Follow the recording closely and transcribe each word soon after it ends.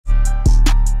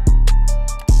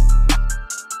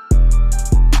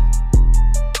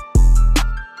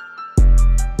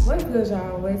good,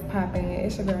 y'all? What's poppin'?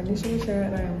 It's your girl Nisha Michelle,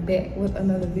 and I am back with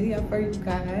another video for you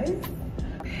guys.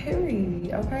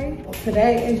 Period. Okay.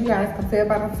 Today, as you guys can tell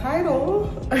by the title,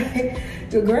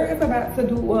 your girl is about to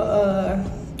do a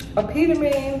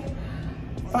Apetamin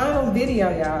final video,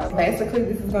 y'all. Basically,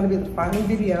 this is gonna be the final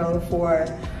video for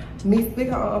me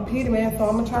speaking on Apetamin, so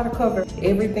I'm gonna try to cover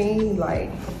everything,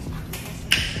 like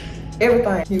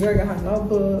everything. You girl got her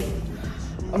notebook.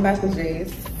 I'm about to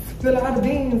just spill all the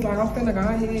beans. Like, I'm finna go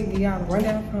ahead and give y'all a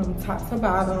rundown from top to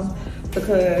bottom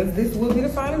because this will be the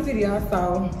final video.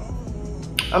 So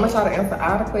I'm gonna try to answer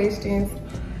all the questions,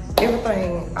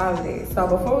 everything, all of that. So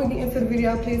before we get into the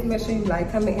video, please make sure you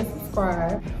like, comment, and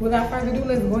subscribe. Without further ado,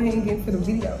 let's go ahead and get into the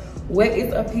video. What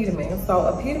is Apetamin? So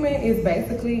Apetamin is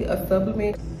basically a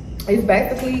supplement. It's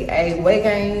basically a weight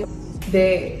gain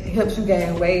that helps you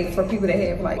gain weight for people that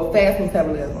have like fast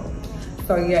metabolism.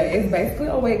 So yeah, it's basically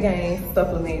a weight gain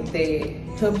supplement that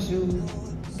helps you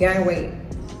gain weight.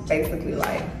 Basically,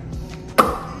 like,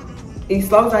 it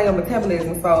slows down your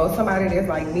metabolism. So somebody that's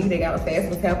like me, they got a fast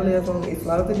metabolism, it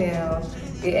slows it down.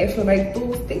 It actually makes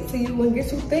food stick to you and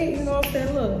get you thick, you know what I'm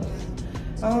saying? Look,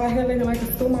 I'm out here looking like a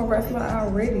sumo wrestler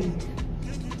already.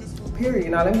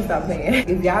 Period. Now let me stop playing.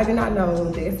 If y'all did not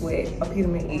know, that's what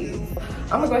Apetamin is.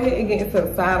 I'm gonna go ahead and get into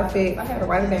the side effects. I had to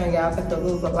write it down, y'all, because it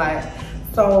was a lot.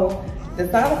 So the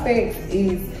side effects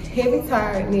is heavy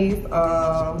tiredness,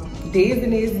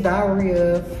 dizziness,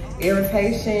 diarrhea,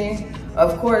 irritation,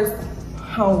 of course,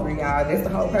 hungry, y'all. That's the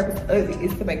whole purpose of it,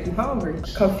 is to make you hungry.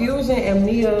 Confusion,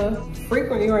 amnesia,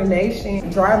 frequent urination,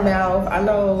 dry mouth. I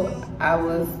know I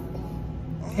was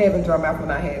having dry mouth when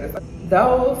I had this.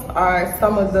 Those are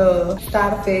some of the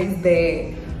side effects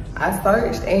that I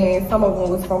searched, and some of them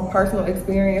was from personal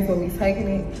experience with me taking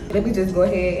it. Let me just go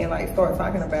ahead and like start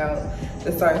talking about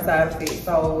the certain side effects.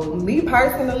 So me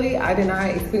personally, I did not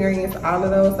experience all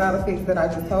of those side effects that I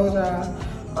just told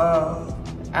y'all.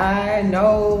 I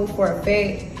know for a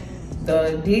fact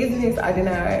the dizziness, I did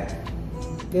not.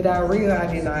 The diarrhea,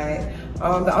 I did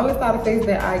not. The only side effects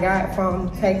that I got from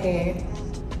taking,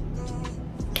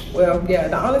 well, yeah,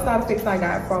 the only side effects I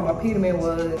got from Apetamin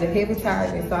was the heavy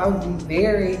tiredness. So I would be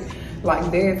very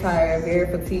tired, very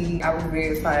fatigued. I was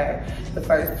very tired the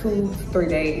first 2 to 3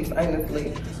 days,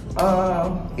 honestly.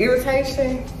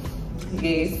 Irritation,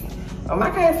 yes. I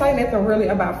can't say nothing really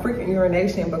about frequent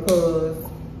urination because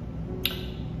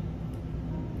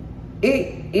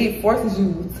it forces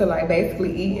you to like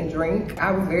basically eat and drink.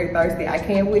 I was very thirsty. I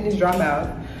can't witness dry mouth,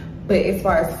 but as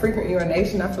far as frequent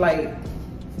urination, I feel like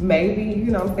maybe,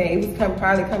 you know what I'm saying, it was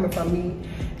probably coming from me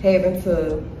coming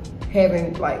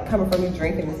from me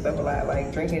drinking and stuff a lot,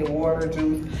 like drinking water,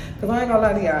 juice. Cause I ain't gonna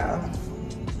lie to y'all,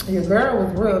 your girl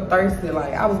was real thirsty.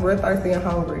 Like, I was real thirsty and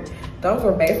hungry. Those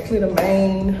were basically the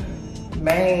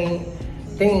main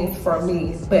things for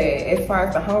me. But as far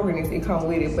as the hungriness, it come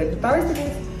with it. But the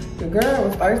thirstiness, the girl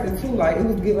was thirsty too. Like, it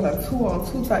was giving a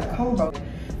 2-on-2 type combo.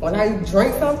 When I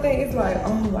drink something, it's like,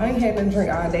 oh, I ain't having a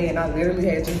drink all day, and I literally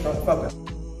had just drunk something.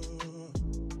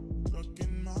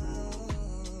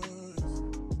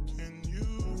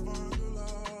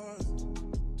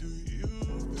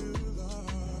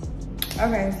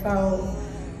 Okay, so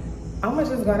I'm gonna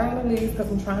just go down the list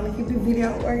because I'm trying to keep this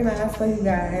video organized for you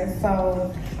guys.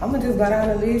 So I'm gonna just go down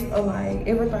the list of like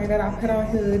everything that I put on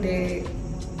here that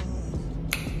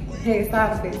had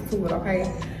side effects to it, okay?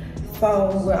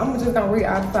 So well, I'm just gonna read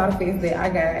all the side effects that I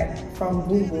got from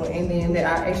Google and then that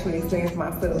I actually experienced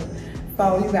myself.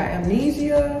 So you got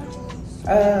amnesia,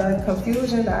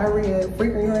 confusion, diarrhea,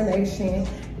 frequent urination,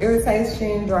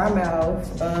 irritation, dry mouth,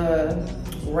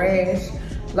 rash,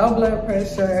 low blood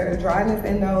pressure, dryness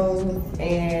in nose,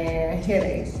 and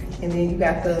headache. And then you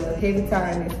got the heavy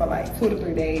tiredness for like 2 to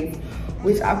 3 days,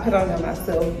 which I put on there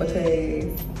myself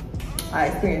because I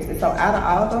experienced it. So out of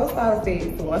all those side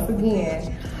effects, once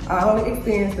again, I only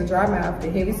experienced the dry mouth, the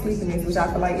heavy sleepiness, which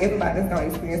I feel like everybody's gonna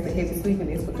experience the heavy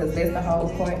sleepiness because that's the whole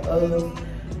point of,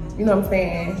 you know what I'm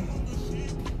saying,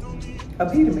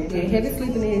 Apetamin. Yeah, heavy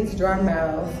sleepiness, dry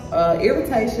mouth,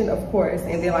 irritation, of course,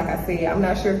 and then like I said, I'm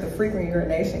not sure if the frequent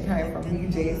urination came from me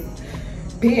just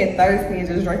being thirsty and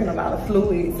just drinking a lot of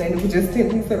fluids, and it was just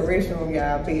sending me to the restroom,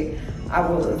 y'all.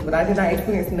 But I did not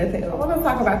experience nothing. I want to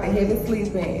talk about the heavy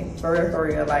sleeping, for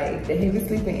real, like the heavy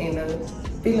sleeping and the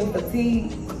feeling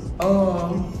fatigue.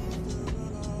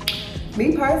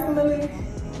 Me personally,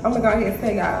 I'm gonna go ahead and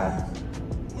say, y'all,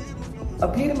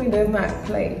 Apetamin does not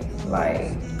play.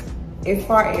 Like, as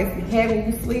far as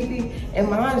having you sleepy, and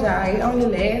mind y'all, it only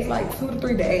lasts like 2 to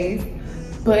 3 days,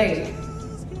 but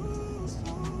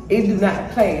it do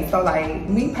not play. So like,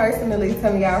 me personally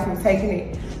telling y'all from taking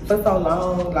it for so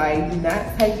long, like, do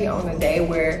not take it on a day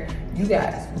where you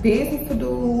got business to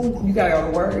do, you gotta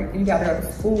go to work, you gotta go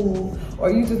to school,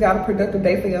 or you just got a productive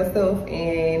day for yourself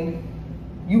and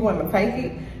you wanna take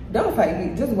it, don't take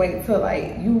it. Just wait till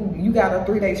like you got a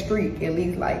 3-day streak, at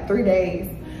least like 3 days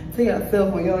to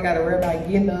yourself where you don't gotta worry about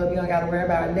getting up, you don't gotta worry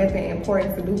about nothing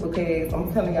important to do, because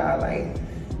I'm telling y'all, like,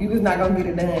 you just not gonna get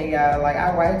it done, y'all. Like,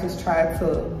 I rather just try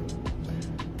to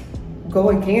go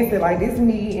against it. Like, this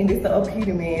me and this the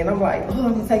Apetamin, and I'm like, oh,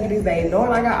 I'm gonna take it this day,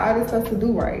 knowing I got all this stuff to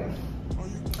do, right?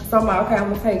 So I'm like, okay, I'm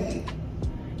gonna take it.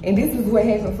 And this is what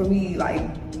happened for me, like,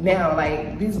 now,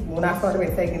 like, this, when I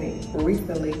started taking it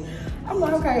recently, I'm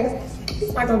like, okay,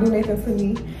 it's not gonna do nothing to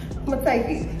me. I'm gonna take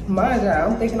it. Mind you,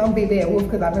 I'm thinking I'm big bad wolf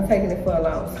because I've been taking it for a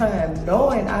long time,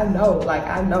 knowing I know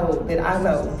that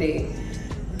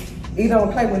it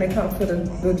don't play when it comes to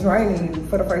the draining you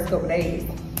for the first couple days.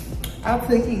 I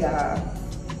took it, y'all.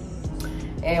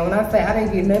 And when I say I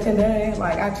didn't get nothing done,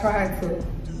 like, I tried,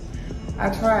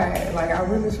 like, I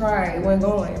really tried, it wasn't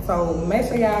going. So make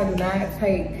sure y'all do not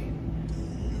take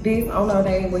this on no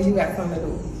day when you got something to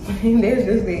do. That's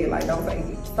just it, like, don't take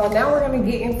it. So now we're gonna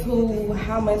get into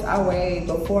how much I weighed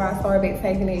before I started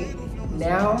taking it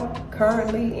now,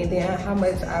 currently, and then how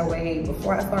much I weighed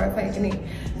before I started taking it.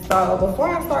 So before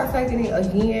I started taking it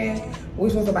again,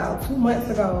 which was about 2 months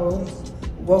ago,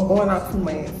 well, going on 2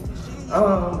 months,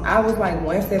 I was like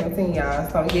 117, y'all.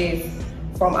 So yes,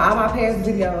 from all my past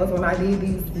videos, when I did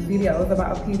these videos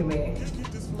about Apetamin,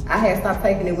 I had stopped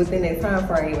taking it within that time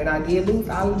frame, and I did lose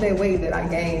all of that weight that I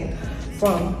gained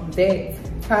from that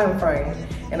time frame.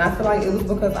 And I feel like it was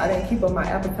because I didn't keep up my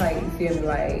appetite, you feel me?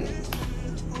 Like,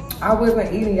 I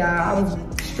wasn't eating, y'all. I was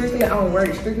strictly on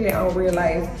work, strictly on real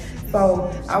life.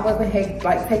 So I wasn't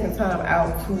like taking time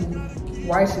out to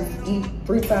righteous eat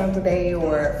 3 times a day,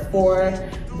 or 4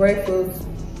 breakfast,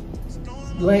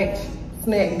 lunch,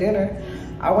 snack, dinner.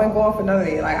 I wasn't going for none of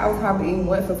that. Like, I was probably eating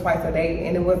once or twice a day,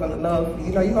 and it wasn't enough.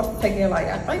 You know, you're supposed to take in like,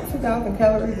 I think 2,000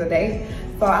 calories a day.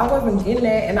 So I wasn't getting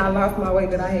that, and I lost my weight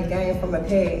that I had gained from the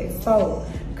past. So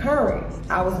current,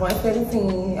 I was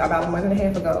 117 about a month and a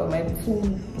half ago, maybe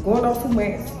going on 2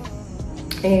 months.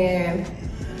 And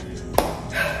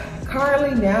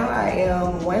currently now I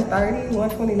am 130,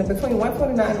 120, between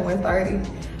 129 and 130.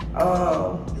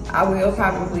 I will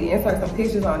probably insert some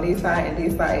pictures on this side and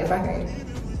this side if I can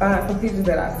find some pictures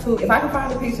that I took. If I can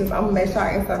find the pictures, I'm gonna make sure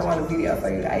I insert them on the video so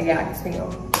y'all can see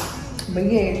them. But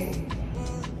yes,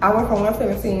 I went from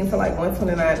 117 to like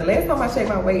 129. The last time I checked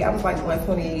my weight, I was like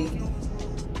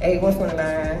 128,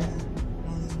 129.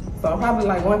 So I'm probably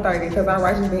like 130 because I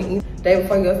righteous been eating. Day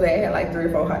before yesterday, I had like 3 or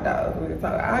 4 hot dogs.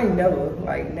 I ain't never.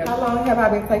 How long have I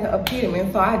been taking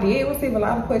Apetamin? So I did receive a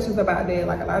lot of questions about that.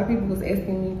 Like, a lot of people was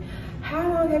asking me, how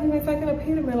long have you been taking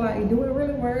Apetamin? Like, do it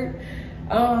really work?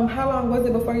 How long was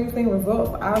it before you seen results?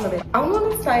 All of that. I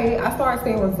want to say I started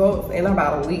seeing results in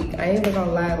about a week. I ain't even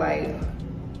gonna lie, like,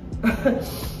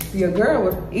 your girl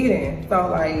was eating. So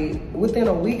like, within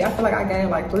a week, I feel like I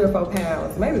gained like 3 or 4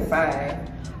 pounds, maybe 5.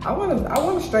 I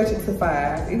wanna stretch it to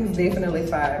 5. It was definitely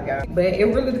 5, y'all. But it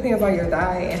really depends on your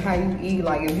diet and how you eat.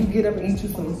 Like, if you get up and eat you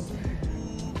some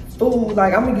food,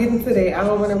 like, I'm gonna get into that. I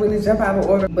don't wanna really jump out of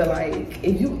order, but like,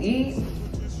 if you eat,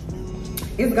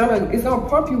 it's gonna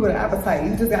pump you with an appetite.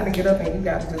 You just gotta get up and you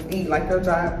gotta just eat. Like, your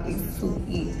job is to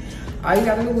eat. All you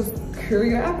gotta do is cure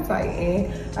your appetite,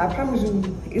 and I promise you,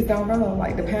 it's gonna go.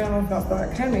 Like, the pounds gonna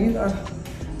start coming. You gonna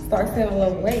start seeing a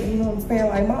little weight, you know what I'm saying?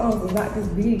 Like, my arms was not this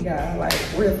big, guys. Like,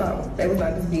 real talk, they was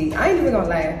not this big. I ain't even gonna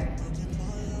lie.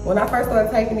 When I first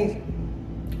started taking it,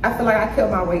 I feel like I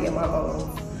kept my weight in my arms.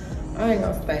 I ain't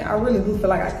gonna say. I really do feel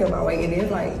like I kept my weight, and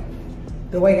it's like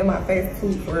the weight in my face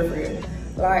too, for real.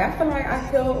 Like, I feel like I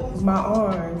kept my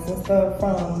arms and stuff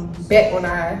from back when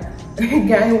I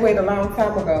gained weight a long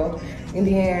time ago, and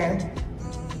then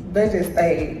they just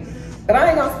stayed. But I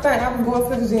ain't gonna stunt. I was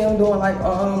going to the gym doing like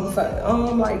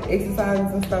like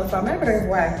exercises and stuff. So maybe that's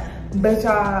why. But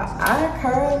y'all, I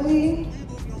currently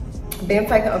been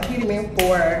taking Apetamin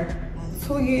for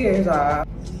 2 years, y'all.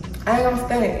 I ain't gonna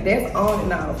stunt. That's on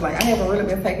and off. Like, I haven't really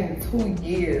been taking it 2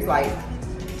 years, like,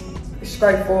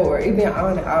 straightforward. It been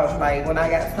on and off. Like, when I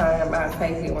got time, I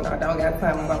take it. When I don't got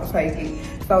time, I don't take it.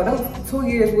 So those 2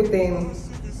 years within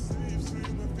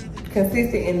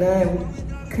consistent and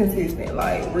non-consistent,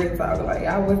 like, real talk. Like,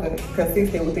 I wasn't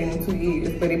consistent within 2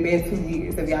 years, but it been 2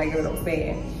 years, if y'all get what I'm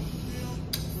saying.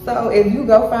 So if you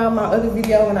go find my other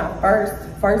video when I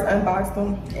first unboxed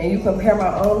them, and you compare my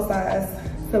arm size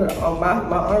to my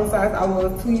arm size I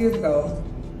was 2 years ago,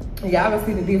 y'all will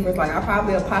see the difference. Like, I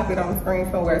probably will pop it on the screen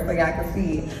somewhere so y'all can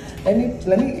see it.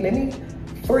 Let me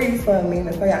freeze for a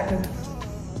minute so y'all can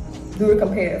do a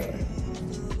comparison.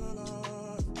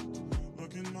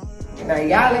 Now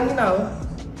y'all let me know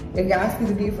if y'all see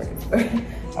the difference.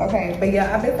 Okay, but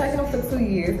yeah, I've been taking them for 2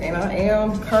 years and I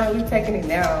am currently taking it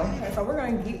now. Okay, so we're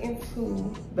gonna get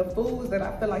into the foods that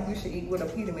I feel like you should eat with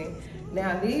Apetamin.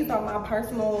 Now these are my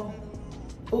personal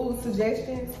food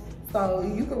suggestions. So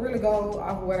you can really go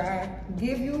off of what I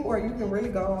give you, or you can really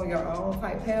go on your own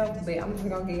type path, but I'm just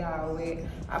gonna give y'all what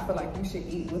I feel like you should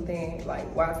eat within, like,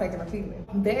 while taking Apetamin.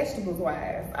 Vegetables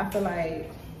wise, I feel like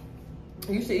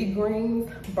you should eat greens,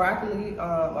 broccoli,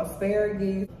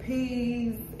 asparagus,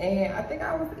 peas, and I think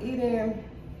I was eating,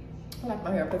 like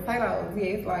my hair, potatoes. Yeah,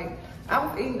 it's like, I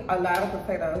was eating a lot of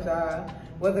potatoes, y'all.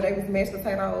 Whether they was mashed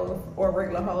potatoes or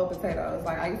regular whole potatoes.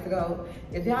 Like I used to go,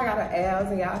 if y'all got an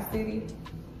Al's in y'all city,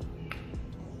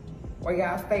 or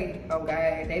y'all state, oh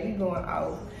God, they be going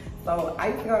out. So I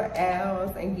used to go to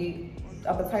Al's and get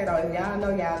a potato. If y'all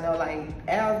know, like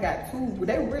Al's got two,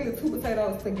 they really two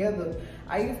potatoes together.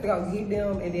 I used to go get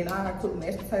them and then I cook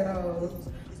mashed potatoes,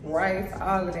 rice,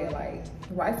 all of that. Like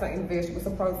rice ain't vegetables, it's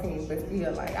a protein, but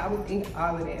still, like I was eating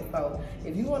all of that. So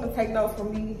if you wanna take notes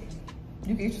from me,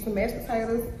 you can eat you some mashed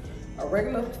potatoes, a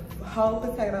regular whole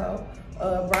potato,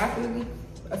 broccoli,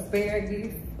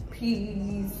 asparagus,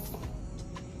 peas,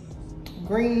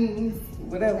 greens,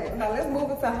 whatever. Now let's move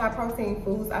into high protein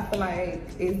foods. I feel like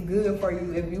it's good for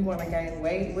you if you want to gain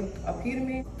weight with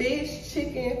Apetamin. Fish,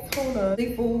 chicken, tuna,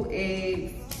 seafood,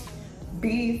 eggs,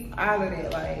 beef, all of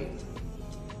that. Like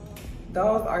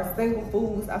those are single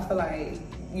foods I feel like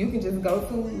you can just go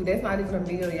to. That's not even a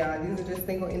meal, y'all. These are just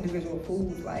single individual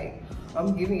foods. Like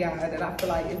I'm giving y'all that I feel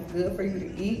like it's good for you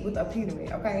to eat with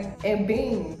Apetamin, okay? And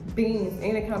beans,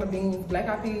 any kind of beans, black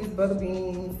eyed peas, butter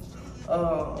beans,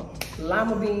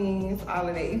 lima beans, all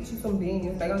of that. Eat you some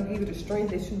beans. They're gonna give you the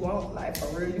strength that you want. Like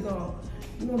for real, you're gonna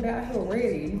be out here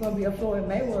ready. You're gonna be a Floyd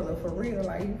Mayweather for real.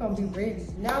 Like you're gonna be ready.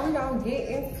 Now we're gonna get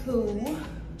into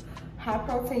high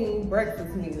protein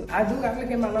breakfast meals. I do gotta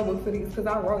look at my notebook for these because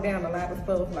I wrote down a lot of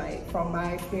stuff like from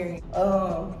my experience.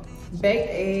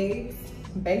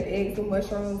 Baked eggs with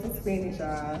mushrooms and spinach,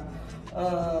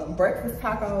 y'all. Breakfast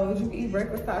tacos. You can eat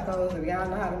breakfast tacos if y'all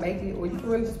know how to make it, or you can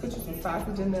really just put you some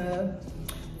sausage in there,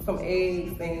 some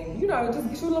eggs, and you know, just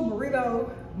get you a little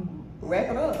burrito, wrap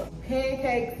it up.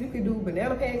 Pancakes, you can do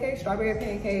banana pancakes, strawberry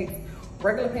pancakes,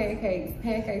 regular pancakes.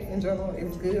 Pancakes in general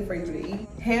is good for you to eat.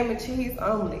 Ham and cheese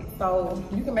omelet. So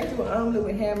you can make you an omelet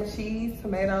with ham and cheese,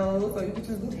 tomatoes, or you can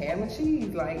just do ham and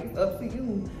cheese. Like it's up to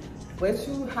you.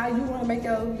 How you want to make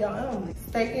your omelet.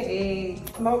 Steak and eggs,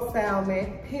 smoked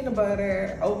salmon, peanut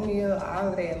butter, oatmeal, all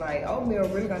of that. Like oatmeal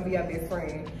really gonna be our best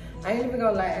friend. I ain't even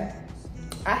gonna lie,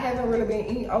 I haven't really been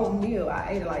eating oatmeal. I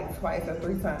ate it like twice or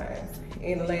 3 times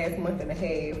in the last month and a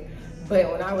half.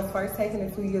 But when I was first taking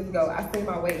it 2 years ago, I seen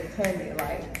my weight coming.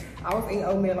 Like I was eating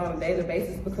oatmeal on a daily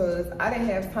basis because I didn't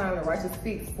have time to just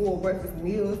fix full breakfast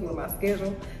meals with my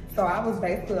schedule. So I was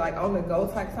basically like on the go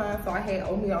type time. So I had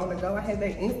oatmeal on the go. I had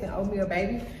that instant oatmeal,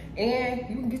 baby. And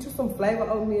you can get you some flavored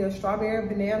oatmeal, strawberry,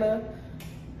 banana,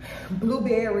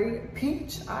 blueberry,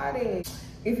 peach, all that.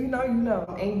 If you know, you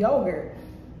know. And yogurt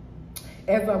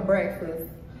as a breakfast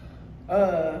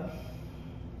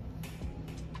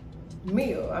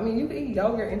meal. I mean, you can eat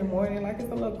yogurt in the morning. Like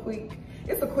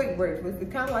it's a quick breakfast.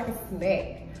 It's kind of like a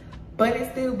snack, but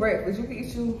it's still breakfast. You can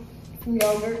eat you some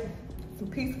yogurt, some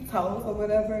piece of toast or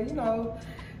whatever, you know,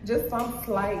 just some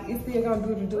slight. It's still gonna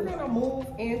do the do. We're gonna move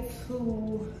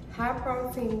into high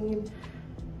protein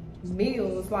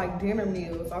meals, like dinner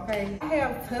meals, okay? I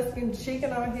have Tuscan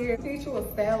chicken on here. Eat you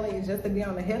a salad just to be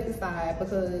on the healthy side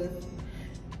because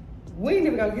we ain't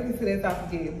even gonna get into that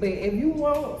topic yet. But if you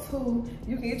want to,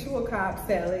 you can get you a Cobb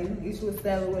salad. You can get you a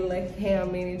salad with like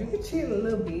ham in it. You can chill a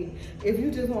little bit. If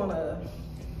you just wanna,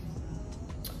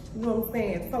 you know what I'm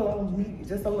saying, just a little meat,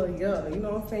 just a little yum, you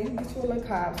know what I'm saying? You get you a little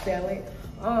Cobb salad,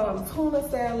 tuna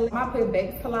salad. I put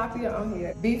baked tilapia on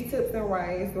here. Beef tips and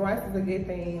rice. Rice is a good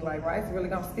thing. Like rice is really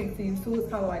gonna stick to you too.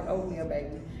 It's kind of like oatmeal,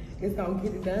 baby. It's gonna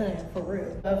get it done, for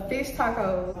real. Fish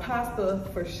taco, pasta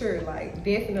for sure, like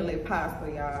definitely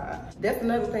pasta, y'all. That's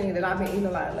another thing that I've been eating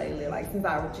a lot lately. Like since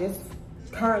I just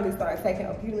currently started taking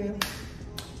Apetamin,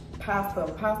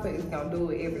 pasta is gonna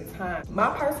do it every time. My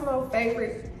personal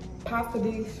favorite pasta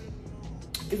dish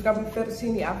is gonna be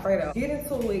fettuccine alfredo. Get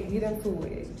into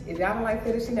it. If y'all don't like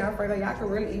fettuccine alfredo, y'all can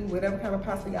really eat whatever kind of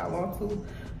pasta y'all want to,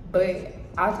 but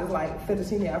I just like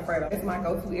fettuccine alfredo. It's my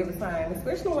go-to every time,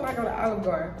 especially when I go to Olive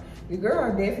Garden. Your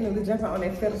girl definitely jumping on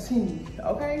that fettuccine,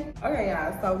 okay? Okay,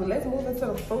 y'all, so let's move into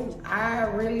the fruit. I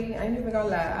ain't even gonna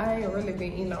lie, I ain't really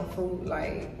been eating no fruit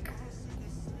like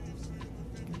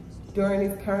during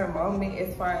this current moment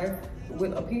as far as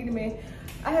with Apetamin.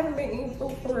 I haven't been eating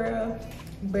fruit for real,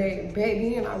 but back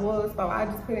then I was, so I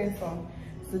just put in some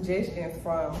suggestions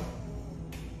from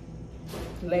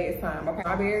last time. Okay,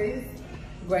 strawberries,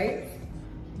 grapes,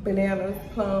 bananas,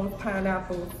 plums,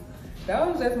 pineapples.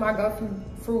 Those just my go-to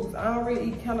fruits. I don't really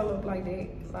eat cantaloupe like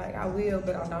that. Like I will,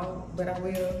 but I don't. But I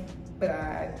will, but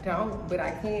I don't. But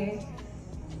I can.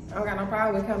 I don't got no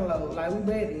problem with cantaloupe. Like we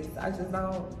buddies. I just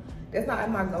don't. That's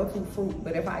not my go-to fruit.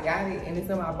 But if I got it and it's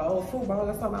in my bowl, fruit bowl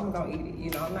or something, I'm gonna eat it.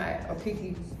 You know, I'm not a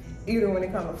picky eater when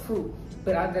it comes to fruit.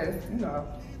 But I just, you know,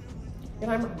 it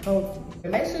ain't my go-to.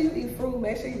 Make sure you eat fruit.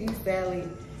 Make sure you eat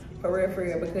salad for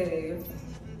real, because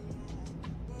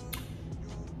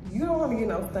you don't want to get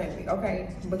no stomach,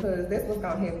 okay? Because that's what's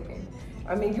gonna happen.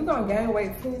 I mean, you gonna gain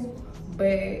weight too,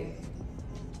 but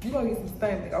you gonna get some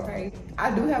stomach, okay?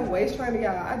 I do have waist trainer,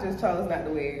 y'all. I just chose not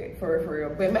to wear it for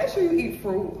real. But make sure you eat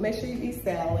fruit. Make sure you eat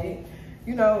salad.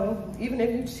 You know, even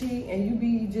if you cheat and you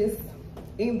be just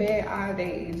eating bad all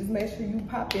day, just make sure you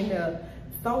pop in there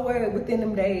somewhere within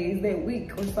them days, that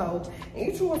week or so,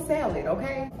 and eat you a salad,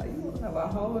 okay? Like, you wanna have a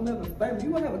whole another stomach.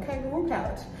 You wanna have a kangaroo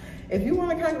couch. If you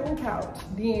want a kangaroo couch,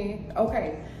 then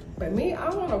okay. But me, I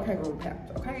don't want no kangaroo couch,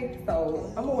 okay?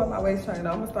 So I'm gonna wear my waist trainer.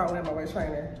 I'm gonna start wearing my waist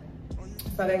trainer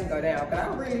so they can go down. But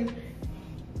I ain't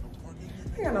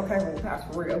got no kangaroo couch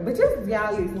for real. But just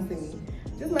y'all listen to me.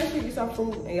 Just make sure you eat some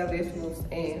fruit and your vegetables.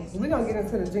 And we're gonna get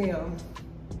into the gym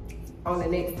on the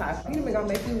next topic. We're gonna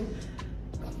make you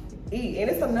eat.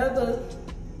 And it's another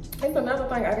thing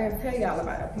I didn't tell y'all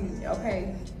about eating,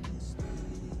 okay?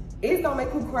 It's gonna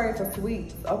make you crave for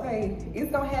sweets, okay?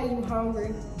 It's gonna have you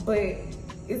hungry, but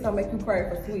it's gonna make you crave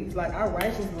for sweets. Like our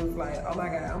Righteous was like, oh my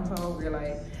God, I'm hungry.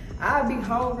 Like I'll be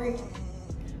hungry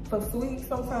for sweets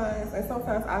sometimes, and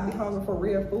sometimes I'll be hungry for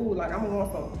real food. Like I'm gonna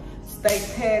want some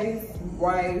steak patties,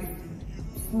 rice,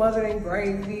 smothered in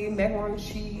gravy, macaroni and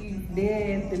cheese.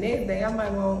 Then the next day I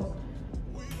might want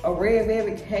a red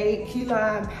velvet cake, key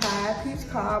lime pie, peach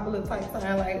cobbler type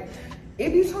thing. Like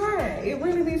it be trying, it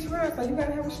really be trying. So you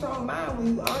gotta have a strong mind when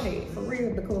you on it, for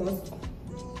real, because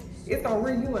it's gonna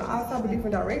rear you in all type of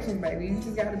different directions, baby. You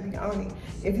just gotta be on it.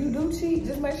 If you do cheat,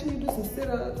 just make sure you do some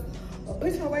sit-ups or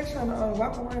put your waist trainer on,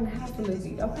 walk around the house a little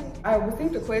bit, okay? I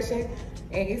received a question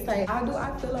and it's saying, how do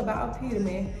I feel about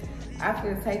Apetamin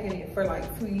after taking it for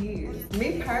like 2 years?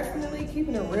 Me personally,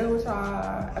 keeping it real with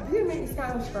y'all, Apetamin is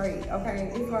kind of straight,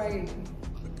 okay? It's like,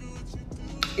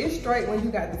 it's straight when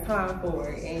you got the time for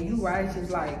it and you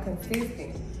righteous, like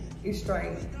consistent, it's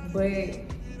straight. But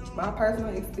my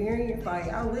personal experience, like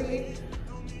I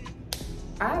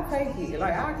take it.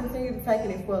 Like I continue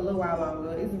taking it for a little while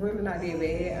longer. It's really not that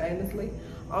bad, honestly.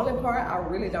 Only part I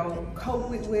really don't cope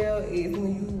with well is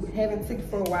when you haven't took it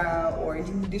for a while, or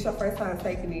this your first time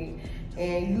taking it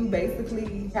and you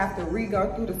basically have to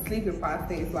re-go through the sleeping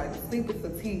process, like the sleeping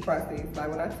fatigue process. Like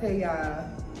when I tell y'all,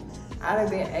 I done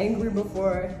been angry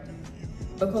before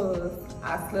because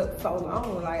I slept so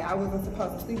long. Like I wasn't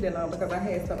supposed to sleep that long because I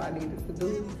had stuff I needed to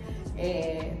do.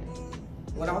 And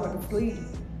when I went to sleep,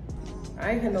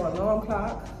 I ain't hear no alarm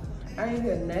clock. I ain't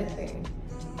hear nothing.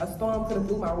 A storm could have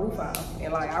blew my roof out.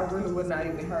 And like, I really would not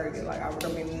even heard it. Like I would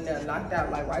have been in there knocked out,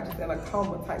 like right just in a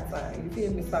coma type thing, you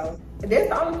feel me? So that's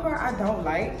the only part I don't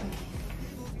like.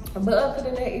 But other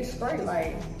than that, it's straight.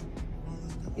 Like,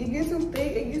 it gets you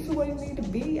thick, it gets you where you need to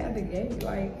be at the gate.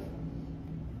 Like,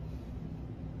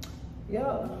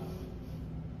 yeah.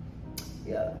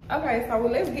 Okay, so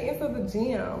let's get into the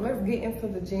gym. Let's get into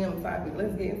the gym topic.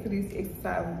 Let's get into these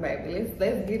exercises, baby.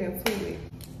 Let's get into it.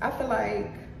 I feel like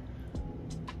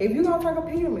if you're gonna take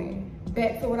Apetamin,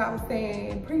 back to what I was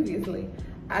saying previously,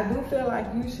 I do feel like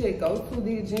you should go to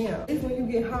the gym. At least when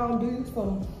you get home, do you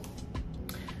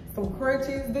some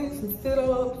crunches, do some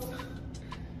sit-ups,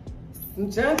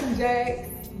 some jumping jacks,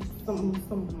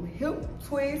 some hip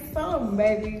twists, something,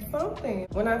 baby, something.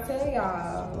 When I tell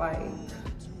y'all, like,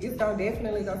 it's gonna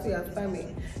definitely go to your stomach.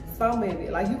 Some of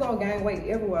it, like you gonna gain weight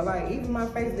everywhere. Like even my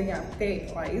face, they got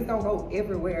fat. Like it's gonna go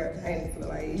everywhere. Honestly,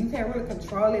 like you can't really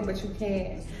control it, but you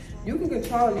can. You can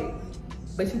control it,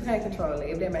 but you can't control it.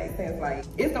 If that makes sense, like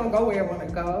it's gonna go where it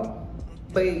wanna go,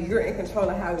 but you're in control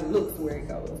of how it looks where it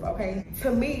goes. Okay.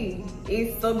 To me,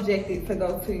 it's subjected to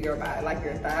go to your body, like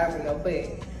your thighs and your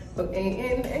butt. But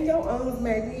and your arms,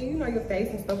 maybe, you know, your face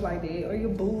and stuff like that, or your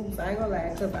boobs. I ain't gonna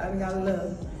lie, cause I got a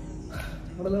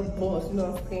little boss, you know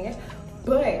what I'm saying?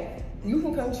 But you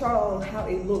can control how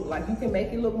it look. Like you can make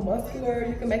it look muscular,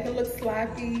 you can make it look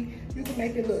sloppy, you can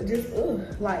make it look just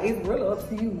like it's really up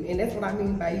to you. And that's what I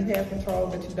mean by you have control,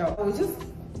 but you don't. So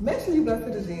just make sure you go to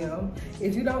the gym.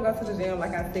 If you don't go to the gym,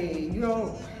 like I said, you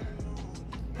don't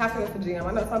have to go to the gym.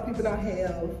 I know some people don't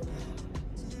have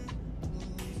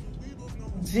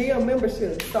gym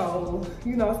membership. So,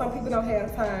 you know, some people don't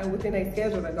have time within their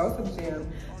schedule to go to the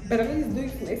gym, but at least do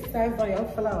some exercise on your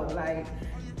floor. Like,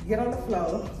 get on the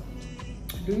floor,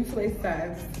 do some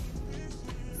exercise,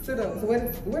 sit-ups.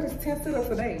 What is 10 sit-ups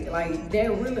a day? Like,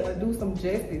 that really do some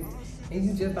justice, and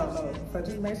you just don't know. So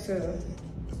just make sure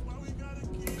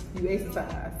you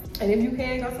exercise. And if you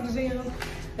can go to the gym,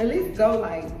 at least go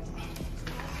like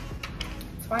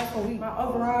twice a week. My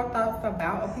overall thoughts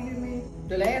about Apetamin,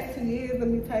 the last 2 years of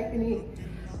me taking it,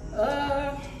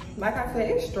 like I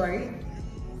said, it's straight.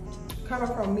 Coming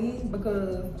from me,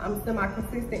 because I'm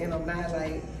semi-consistent and I'm not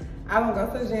like, I don't go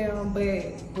to the gym,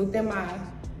 but within my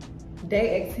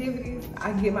day activities,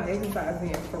 I get my exercise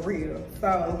in for real.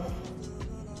 So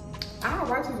I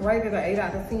just rated an 8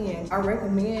 out of 10. I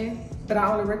recommend, but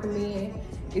I only recommend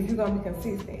if you're gonna be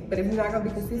consistent. But if you're not gonna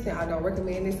be consistent, I don't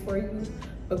recommend this for you,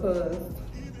 because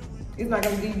it's not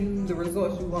gonna give you the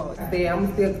results you want.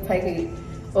 I'm still taking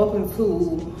it up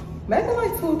into maybe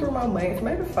like 2 or 3 more months,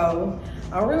 maybe 4.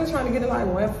 I'm really trying to get it like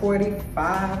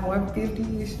 145,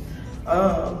 150-ish.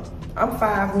 I'm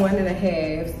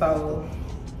 5'1.5", so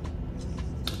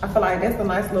I feel like that's a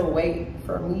nice little weight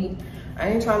for me. I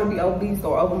ain't trying to be obese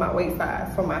or over my weight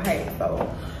size for my height, so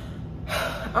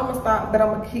I'm gonna stop, but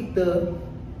I'm gonna keep the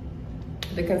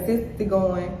consistency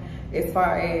going as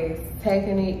far as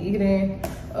taking it, eating.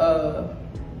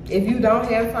 If you don't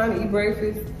have time to eat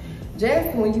breakfast,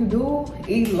 just when you do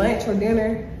eat lunch or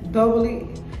dinner, double it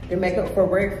and make up for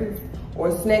breakfast,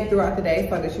 or snack throughout the day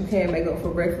so that you can make up for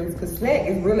breakfast, because snack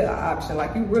is really an option.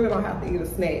 Like, you really don't have to eat a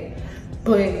snack,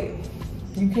 but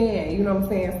you can, you know what I'm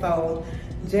saying? So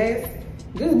just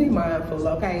be mindful,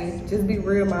 okay? Just be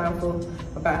real mindful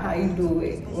about how you do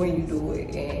it, when you do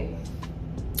it, and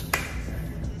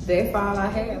that's all I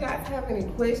have. If you guys have any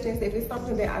questions, if it's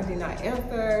something that I did not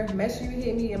answer, make sure you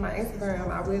hit me in my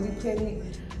Instagram. I will be putting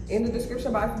it in the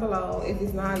description box below if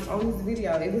it's not on this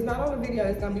video. If it's not on the video,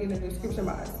 it's gonna be in the description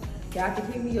box. Y'all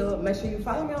can hit me up. Make sure you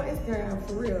follow me on Instagram,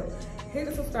 for real. Hit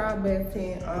the subscribe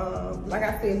button. Like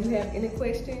I said, if you have any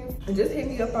questions, just hit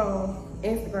me up on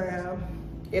Instagram.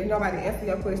 If nobody answers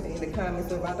your question in the comments,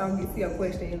 so if I don't get to your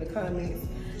question in the comments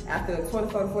after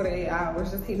 24 to 48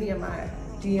 hours, just hit me in my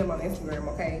DM on Instagram,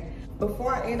 okay?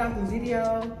 Before I end off the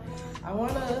video, I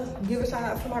wanna give a shout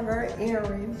out to my girl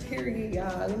Erin, period,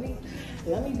 y'all. Let me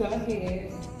go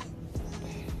ahead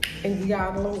and give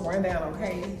y'all a little rundown,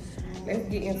 okay? Let's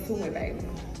get into it, baby.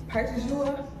 Purchase you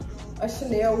a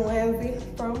Chanel onesie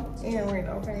from Erin,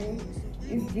 okay?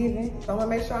 It's giving. So I'm gonna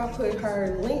make sure I put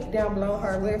her link down below,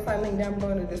 her website link down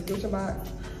below in the description box.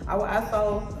 I will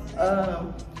also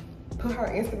put her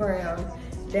Instagram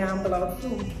down below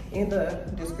too in the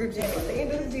description. At the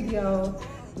end of the video,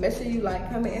 make sure you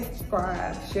like, comment, and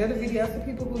subscribe. Share the video to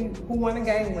people who want to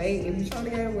gain weight. If you're trying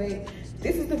to gain weight,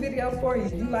 this is the video for you.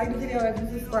 If you like the video, if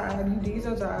you subscribe, you did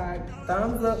your job.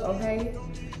 Thumbs up, okay?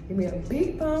 Give me a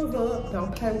big thumbs up.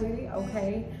 Don't play with it,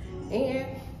 okay? And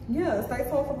yeah, stay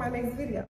tuned for my next video.